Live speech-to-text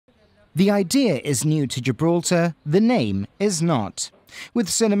The idea is new to Gibraltar, the name is not. With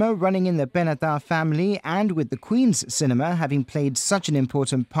cinema running in the Benatar family and with the Queen's cinema having played such an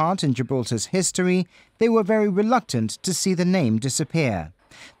important part in Gibraltar's history, they were very reluctant to see the name disappear.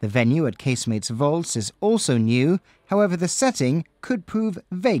 The venue at Casemates Vaults is also new, however the setting could prove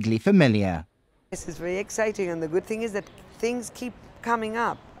vaguely familiar. This is very exciting, and the good thing is that things keep coming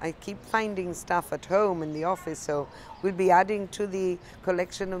up. I keep finding stuff at home in the office, so we'll be adding to the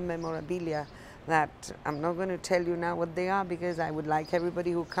collection of memorabilia that I'm not going to tell you now what they are, because I would like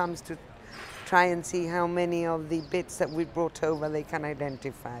everybody who comes to try and see how many of the bits that we brought over they can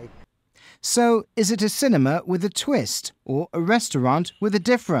identify. So, is it a cinema with a twist or a restaurant with a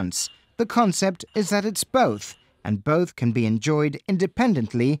difference? The concept is that it's both, and both can be enjoyed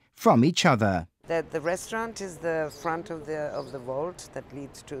independently from each other. The restaurant is the front of the vault that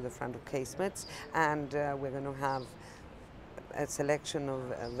leads to the front of Casemates, and we're going to have a selection of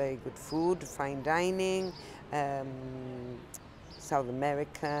very good food, fine dining, South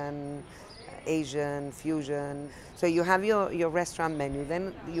American, Asian, fusion. So you have your restaurant menu,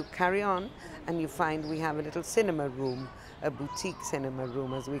 then you carry on and you find we have a little cinema room, a boutique cinema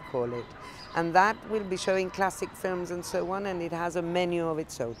room as we call it. And that will be showing classic films and so on, and it has a menu of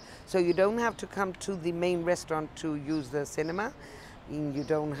its own. So you don't have to come to the main restaurant to use the cinema. You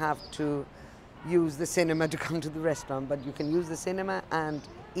don't have to use the cinema to come to the restaurant, but you can use the cinema and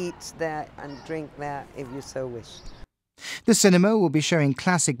eat there and drink there if you so wish. The cinema will be showing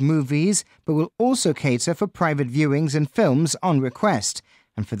classic movies, but will also cater for private viewings and films on request.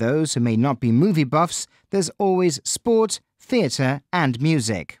 And for those who may not be movie buffs, there's always sport, theatre and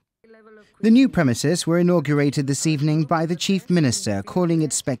music. The new premises were inaugurated this evening by the Chief Minister, calling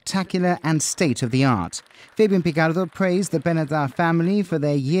it spectacular and state-of-the-art. Fabian Picardo praised the Benatar family for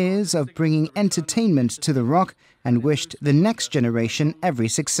their years of bringing entertainment to the Rock and wished the next generation every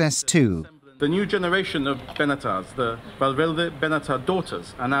success too. The new generation of Benatars, the Valverde Benatar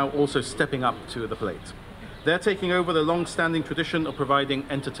daughters, are now also stepping up to the plate. They're taking over the long-standing tradition of providing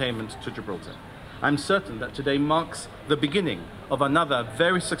entertainment to Gibraltar. I'm certain that today marks the beginning of another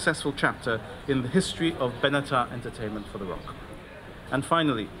very successful chapter in the history of Benatar entertainment for the Rock. And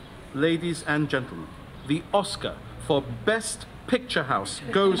finally, ladies and gentlemen, the Oscar for Best Picture House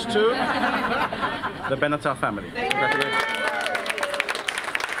goes to the Benatar family.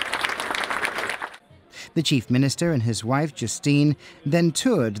 The Chief Minister and his wife, Justine, then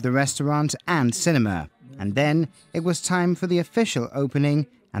toured the restaurant and cinema. And then it was time for the official opening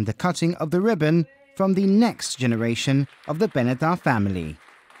and the cutting of the ribbon from the next generation of the Benatar family.